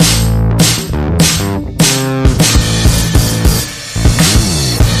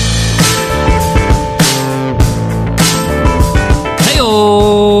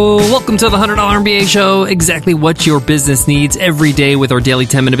to the $100 MBA Show, exactly what your business needs every day with our daily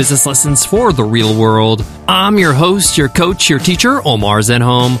 10-minute business lessons for the real world. I'm your host, your coach, your teacher, Omar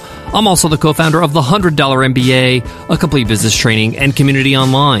Zenhom. I'm also the co-founder of the $100 MBA, a complete business training and community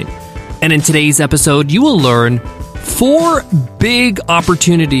online. And in today's episode, you will learn 4 big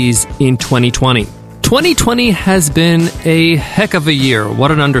opportunities in 2020. 2020 has been a heck of a year.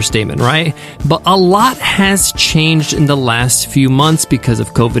 What an understatement, right? But a lot has changed in the last few months because of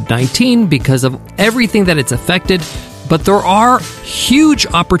COVID-19, because of everything that it's affected. But there are huge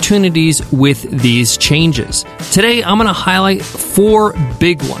opportunities with these changes. Today, I'm going to highlight 4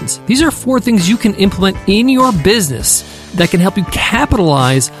 big ones. These are 4 things you can implement in your business that can help you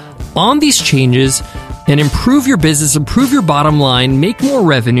capitalize on these changes and improve your business, improve your bottom line, make more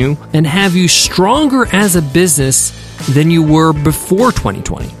revenue, and have you stronger as a business than you were before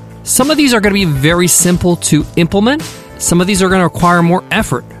 2020. Some of these are going to be very simple to implement. Some of these are going to require more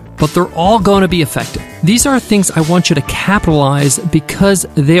effort, but they're all going to be effective. These are things I want you to capitalize because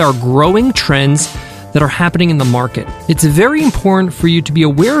they are growing trends that are happening in the market. It's very important for you to be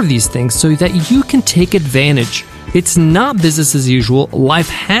aware of these things so that you can take advantage. It's not business as usual. Life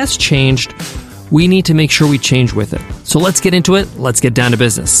has changed. We need to make sure we change with it. So let's get into it. Let's get down to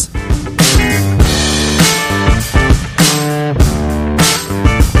business.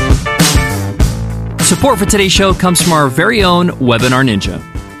 Support for today's show comes from our very own Webinar Ninja.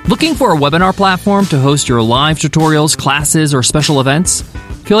 Looking for a webinar platform to host your live tutorials, classes, or special events?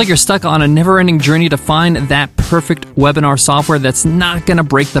 Feel like you're stuck on a never-ending journey to find that perfect webinar software that's not going to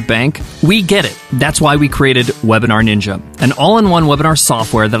break the bank? We get it. That's why we created Webinar Ninja, an all-in-one webinar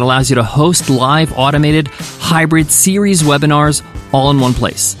software that allows you to host live, automated, hybrid series webinars all in one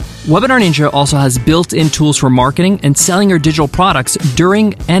place. Webinar Ninja also has built-in tools for marketing and selling your digital products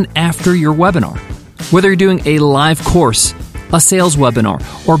during and after your webinar. Whether you're doing a live course, a sales webinar,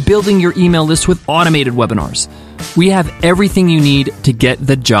 or building your email list with automated webinars, we have everything you need to get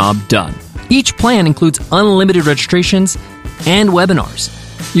the job done. Each plan includes unlimited registrations and webinars.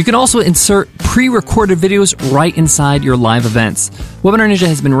 You can also insert pre-recorded videos right inside your live events. Webinar Ninja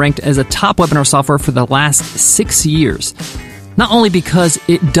has been ranked as a top webinar software for the last 6 years. Not only because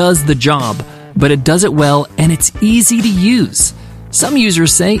it does the job, but it does it well and it's easy to use. Some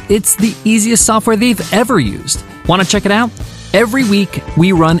users say it's the easiest software they've ever used. Want to check it out? Every week,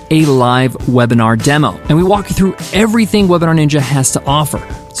 we run a live webinar demo, and we walk you through everything Webinar Ninja has to offer,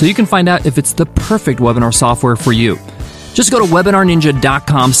 so you can find out if it's the perfect webinar software for you. Just go to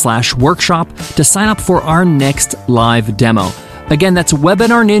webinarninja.com/workshop to sign up for our next live demo. Again, that's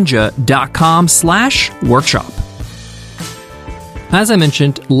webinarninja.com/workshop. As I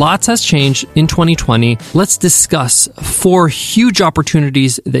mentioned, lots has changed in 2020. Let's discuss 4 huge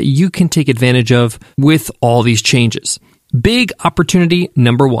opportunities that you can take advantage of with all these changes. Big opportunity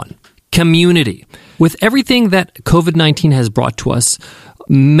number 1, community. With everything that COVID-19 has brought to us,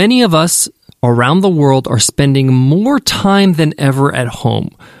 many of us around the world are spending more time than ever at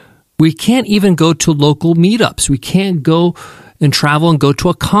home. We can't even go to local meetups. We can't go and travel and go to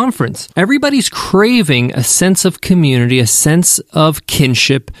a conference. Everybody's craving a sense of community, a sense of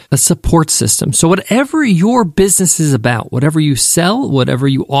kinship, a support system. So whatever your business is about, whatever you sell, whatever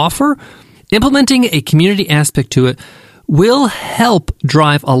you offer, implementing a community aspect to it will help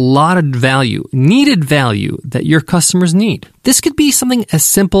drive a lot of value, needed value that your customers need. This could be something as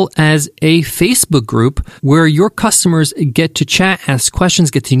simple as a Facebook group where your customers get to chat, ask questions,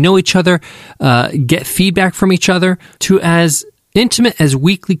 get to know each other, get feedback from each other, to as intimate as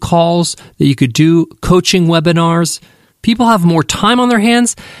weekly calls that you could do, coaching webinars. People have more time on their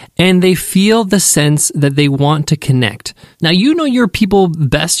hands and they feel the sense that they want to connect. Now, you know your people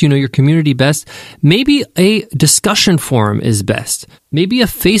best, you know your community best. Maybe a discussion forum is best. Maybe a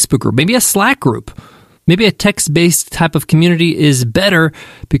Facebook group, maybe a Slack group. Maybe a text-based type of community is better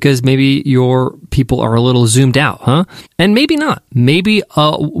because maybe your people are a little zoomed out, huh? And maybe not. Maybe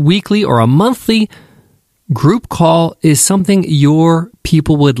a weekly or a monthly group call is something your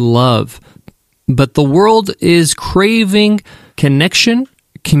people would love. But the world is craving connection,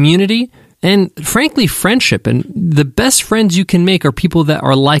 community, and frankly, friendship. And the best friends you can make are people that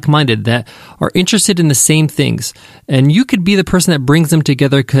are like-minded, that are interested in the same things. And you could be the person that brings them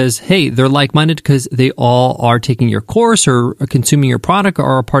together because, hey, they're like-minded because they all are taking your course or are consuming your product or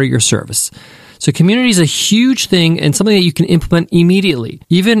are a part of your service. So community is a huge thing and something that you can implement immediately.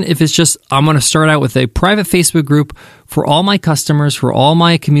 Even if it's just, I'm going to start out with a private Facebook group for all my customers, for all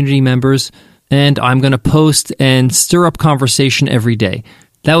my community members, and I'm going to post and stir up conversation every day.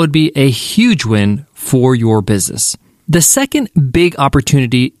 That would be a huge win for your business. The second big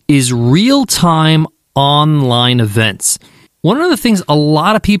opportunity is real-time online events. One of the things a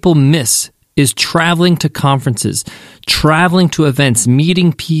lot of people miss is traveling to conferences, traveling to events,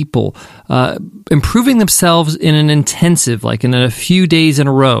 meeting people, improving themselves in an intensive, like in a few days in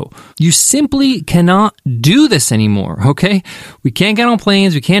a row. You simply cannot do this anymore, okay? We can't get on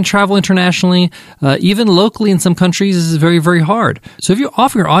planes. We can't travel internationally. Even locally in some countries, this is very, very hard. So if you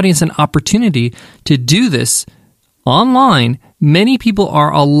offer your audience an opportunity to do this online, many people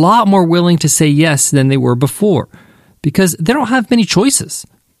are a lot more willing to say yes than they were before because they don't have many choices.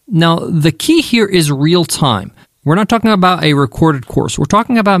 Now, the key here is real time. We're not talking about a recorded course. We're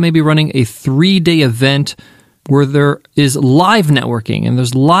talking about maybe running a 3-day event where there is live networking and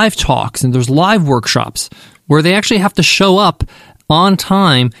there's live talks and there's live workshops where they actually have to show up on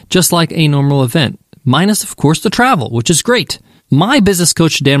time just like a normal event, minus, of course, the travel, which is great. My business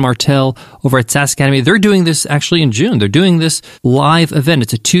coach, Dan Martell, over at SaaS Academy, they're doing this actually in June. They're doing this live event.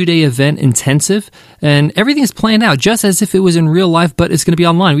 It's a 2-day event, intensive, and everything's planned out just as if it was in real life, but it's going to be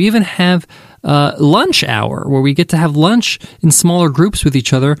online. We even have lunch hour where we get to have lunch in smaller groups with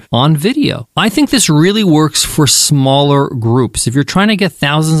each other on video. I think this really works for smaller groups. If you're trying to get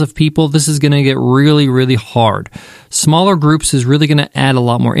thousands of people, this is going to get really, really hard. Smaller groups is really going to add a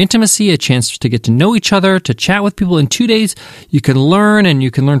lot more intimacy, a chance to get to know each other, to chat with people in 2 days. You can learn and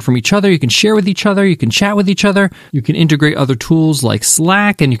you can learn from each other. You can share with each other. You can chat with each other. You can integrate other tools like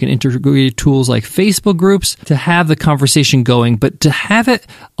Slack and you can integrate tools like Facebook groups to have the conversation going. But to have it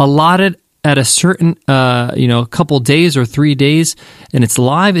allotted at a certain, couple days or 3 days and it's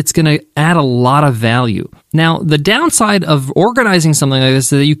live, it's going to add a lot of value. Now, the downside of organizing something like this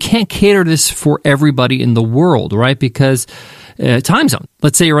is that you can't cater this for everybody in the world, right? Because time zone.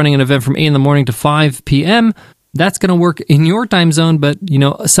 Let's say you're running an event from 8 in the morning to 5 p.m., that's going to work in your time zone, but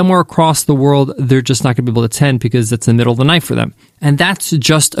somewhere across the world, they're just not going to be able to attend because that's the middle of the night for them. And that's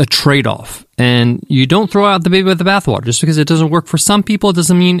just a trade-off. And you don't throw out the baby with the bathwater. Just because it doesn't work for some people, it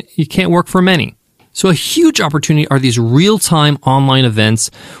doesn't mean it can't work for many. So a huge opportunity are these real-time online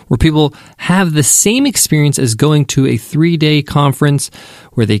events where people have the same experience as going to a 3-day conference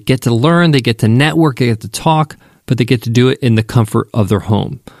where they get to learn, they get to network, they get to talk, but they get to do it in the comfort of their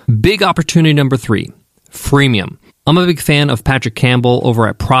home. Big opportunity number 3. Freemium. I'm a big fan of Patrick Campbell over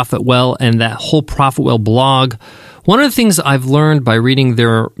at ProfitWell and that whole ProfitWell blog. One of the things I've learned by reading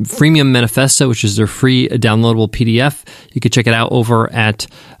their freemium manifesto, which is their free downloadable PDF, you can check it out over at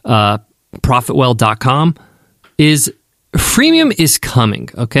profitwell.com, is freemium is coming,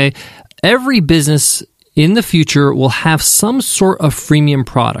 okay? Every business in the future will have some sort of freemium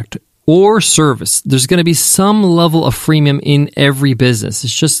product or service. There's going to be some level of freemium in every business.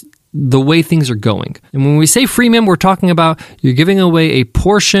 It's just the way things are going. And when we say freemium, we're talking about you're giving away a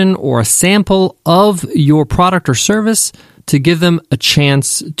portion or a sample of your product or service to give them a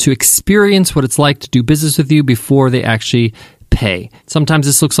chance to experience what it's like to do business with you before they actually pay. Sometimes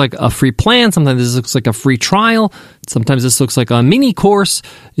this looks like a free plan. Sometimes this looks like a free trial. Sometimes this looks like a mini course.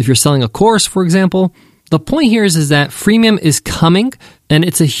 If you're selling a course, for example. The point here is that freemium is coming, and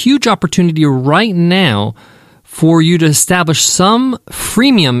it's a huge opportunity right now for you to establish some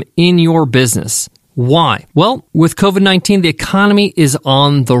freemium in your business. Why? Well, with COVID-19, the economy is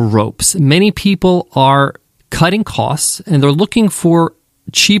on the ropes. Many people are cutting costs and they're looking for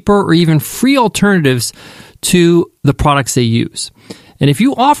cheaper or even free alternatives to the products they use. And if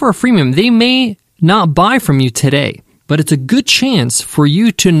you offer a freemium, they may not buy from you today, but it's a good chance for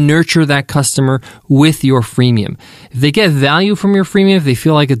you to nurture that customer with your freemium. If they get value from your freemium, if they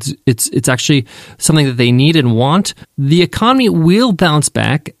feel like it's actually something that they need and want, the economy will bounce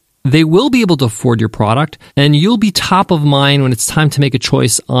back. They will be able to afford your product, and you'll be top of mind when it's time to make a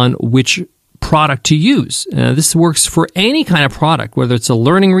choice on which product to use. This works for any kind of product, whether it's a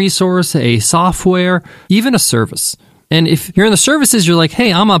learning resource, a software, even a service. And if you're in the services, you're like,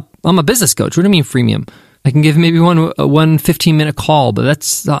 hey, I'm a business coach. What do you mean freemium? I can give maybe one 15-minute call, but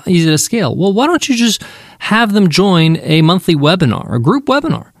that's not easy to scale. Well, why don't you just have them join a monthly webinar, a group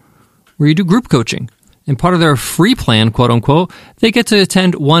webinar, where you do group coaching? And part of their free plan, quote unquote, they get to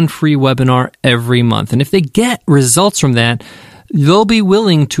attend one free webinar every month. And if they get results from that, they'll be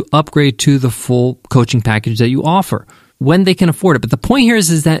willing to upgrade to the full coaching package that you offer when they can afford it. But the point here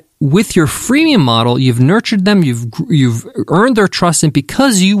is that with your freemium model, you've nurtured them, you've earned their trust, and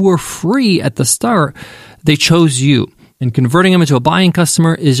because you were free at the start, they chose you. And converting them into a buying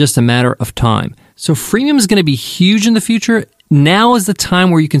customer is just a matter of time. So freemium is going to be huge in the future. Now is the time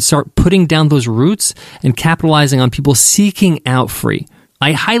where you can start putting down those roots and capitalizing on people seeking out free.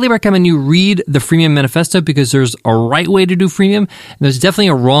 I highly recommend you read the Freemium Manifesto because there's a right way to do freemium, and there's definitely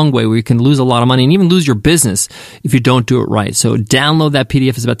a wrong way where you can lose a lot of money and even lose your business if you don't do it right. So download that PDF.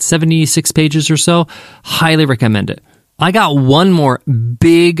 It's about 76 pages or so. Highly recommend it. I got one more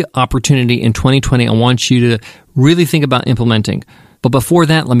big opportunity in 2020 I want you to really think about implementing. But before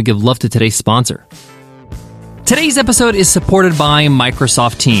that, let me give love to today's sponsor. Today's episode is supported by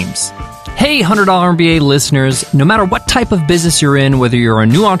Microsoft Teams. Hey, $100 MBA listeners, no matter what type of business you're in, whether you're a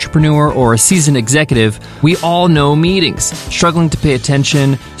new entrepreneur or a seasoned executive, we all know meetings, struggling to pay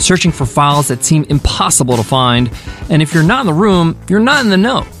attention, searching for files that seem impossible to find, and if you're not in the room, you're not in the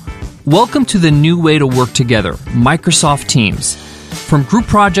know. Welcome to the new way to work together, Microsoft Teams. From group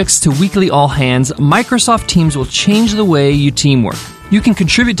projects to weekly all-hands, Microsoft Teams will change the way you teamwork. You can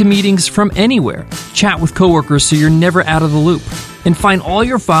contribute to meetings from anywhere, chat with coworkers so you're never out of the loop, and find all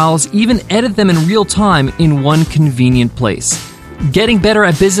your files, even edit them in real time in one convenient place. Getting better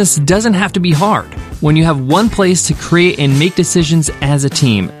at business doesn't have to be hard. When you have one place to create and make decisions as a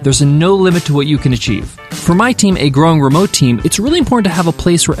team, there's no limit to what you can achieve. For my team, a growing remote team, it's really important to have a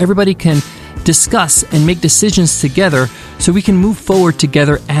place where everybody can discuss and make decisions together so we can move forward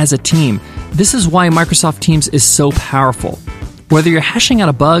together as a team. This is why Microsoft Teams is so powerful. Whether you're hashing out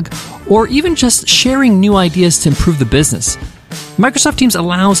a bug or even just sharing new ideas to improve the business, Microsoft Teams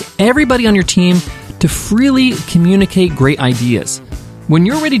allows everybody on your team to freely communicate great ideas. When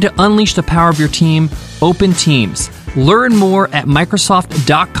you're ready to unleash the power of your team, open Teams. Learn more at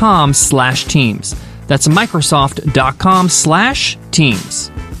Microsoft.com/Teams. That's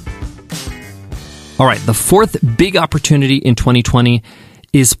Microsoft.com/Teams. All right, the fourth big opportunity in 2020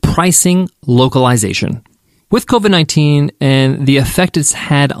 is pricing localization. With COVID-19 and the effect it's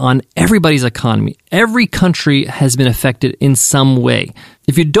had on everybody's economy, every country has been affected in some way.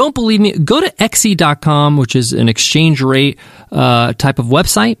 If you don't believe me, go to xe.com, which is an exchange rate type of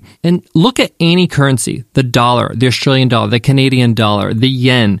website, and look at any currency, the dollar, the Australian dollar, the Canadian dollar, the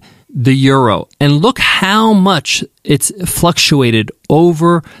yen, the euro, and look how much it's fluctuated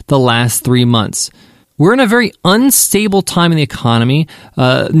over the last 3 months. We're in a very unstable time in the economy.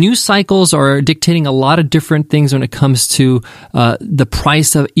 News cycles are dictating a lot of different things when it comes to the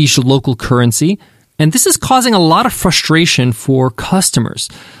price of each local currency. And this is causing a lot of frustration for customers.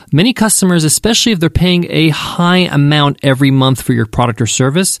 Many customers, especially if they're paying a high amount every month for your product or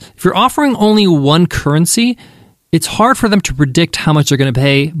service, if you're offering only one currency, it's hard for them to predict how much they're going to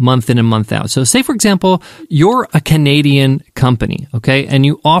pay month in and month out. So say, for example, you're a Canadian company, okay, and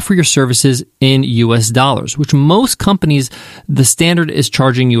you offer your services in US dollars, which most companies, the standard is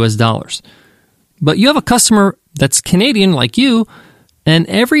charging US dollars. But you have a customer that's Canadian like you, and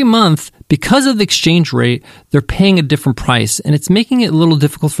every month, because of the exchange rate, they're paying a different price, and it's making it a little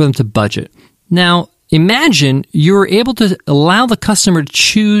difficult for them to budget. Now, imagine you're able to allow the customer to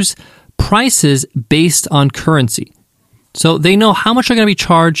choose prices based on currency. So they know how much they're going to be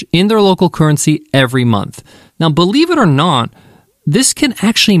charged in their local currency every month. Now, believe it or not, this can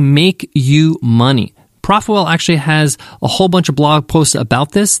actually make you money. Profitwell actually has a whole bunch of blog posts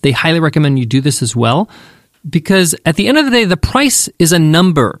about this. They highly recommend you do this as well, because at the end of the day, the price is a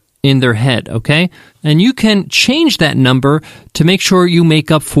number in their head, okay? And you can change that number to make sure you make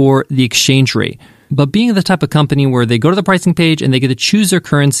up for the exchange rate. But being the type of company where they go to the pricing page and they get to choose their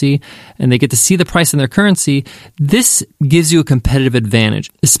currency and they get to see the price in their currency, this gives you a competitive advantage,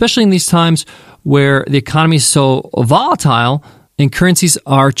 especially in these times where the economy is so volatile and currencies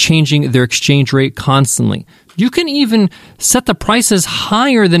are changing their exchange rate constantly. You can even set the prices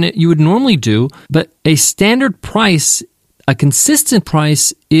higher than you would normally do, but a standard price, a consistent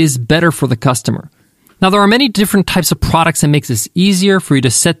price, is better for the customer. Now, there are many different types of products that makes this easier for you to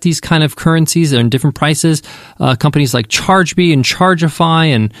set these kind of currencies and different prices. Companies like Chargebee and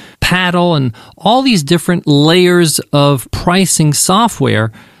Chargeify and Paddle and all these different layers of pricing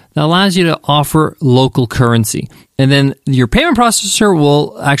software that allows you to offer local currency. And then your payment processor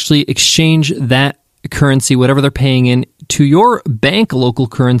will actually exchange that currency, whatever they're paying in, to your bank local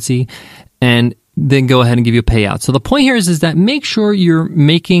currency and then go ahead and give you a payout. So the point here is that make sure you're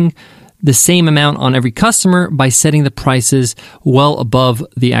making the same amount on every customer by setting the prices well above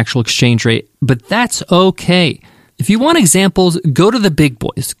the actual exchange rate. But that's okay. If you want examples, go to the big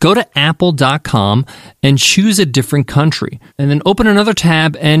boys. Go to apple.com and choose a different country. And then open another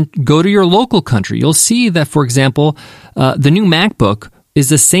tab and go to your local country. You'll see that, for example, the new MacBook is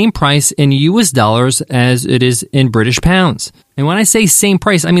the same price in US dollars as it is in British pounds. And when I say same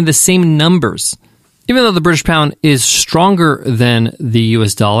price, I mean the same numbers. Even though the British pound is stronger than the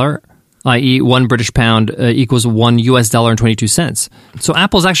US dollar, i.e. 1 British pound equals 1 US dollar and 22 cents. So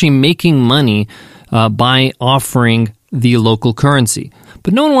Apple's actually making money by offering the local currency.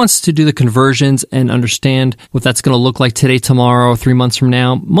 But no one wants to do the conversions and understand what that's going to look like today, tomorrow, 3 months from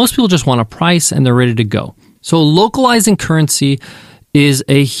now. Most people just want a price and they're ready to go. So localizing currency is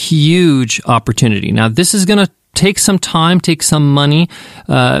a huge opportunity. Now, this is going to take some time, take some money,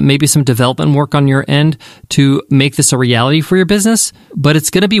 maybe some development work on your end to make this a reality for your business, but it's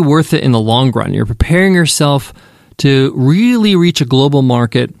going to be worth it in the long run. You're preparing yourself to really reach a global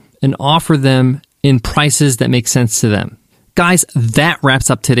market and offer them in prices that make sense to them. Guys, that wraps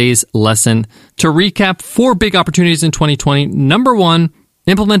up today's lesson. To recap, 4 big opportunities in 2020. Number 1,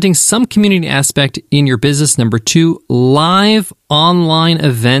 implementing some community aspect in your business. Number 2, live online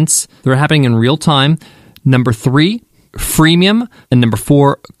events that are happening in real time. Number 3, freemium. And number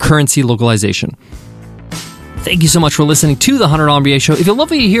 4, currency localization. Thank you so much for listening to the $100 MBA Show. If you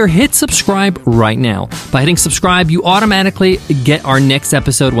love what you hear, hit subscribe right now. By hitting subscribe, you automatically get our next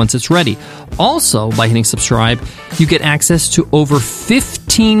episode once it's ready. Also, by hitting subscribe, you get access to over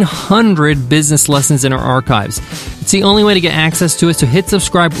 1,500 business lessons in our archives. It's the only way to get access to it, so hit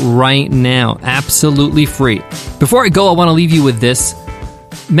subscribe right now. Absolutely free. Before I go, I want to leave you with this.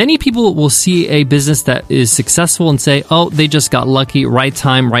 Many people will see a business that is successful and say, oh, they just got lucky, right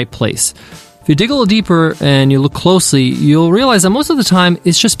time, right place. If you dig a little deeper and you look closely, you'll realize that most of the time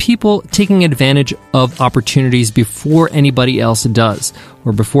it's just people taking advantage of opportunities before anybody else does,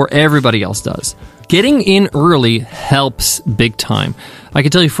 or before everybody else does. Getting in early helps big time. I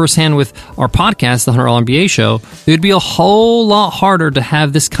can tell you firsthand with our podcast, the $100 MBA Show, it would be a whole lot harder to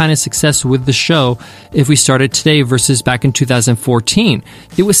have this kind of success with the show if we started today versus back in 2014.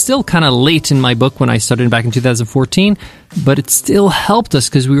 It was still kind of late in my book when I started back in 2014, but it still helped us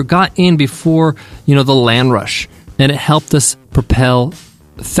because we got in before, the land rush, and it helped us propel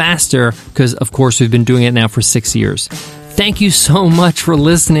faster because, of course, we've been doing it now for 6 years. Thank you so much for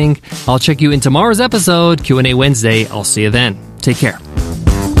listening. I'll check you in tomorrow's episode, Q&A Wednesday. I'll see you then. Take care.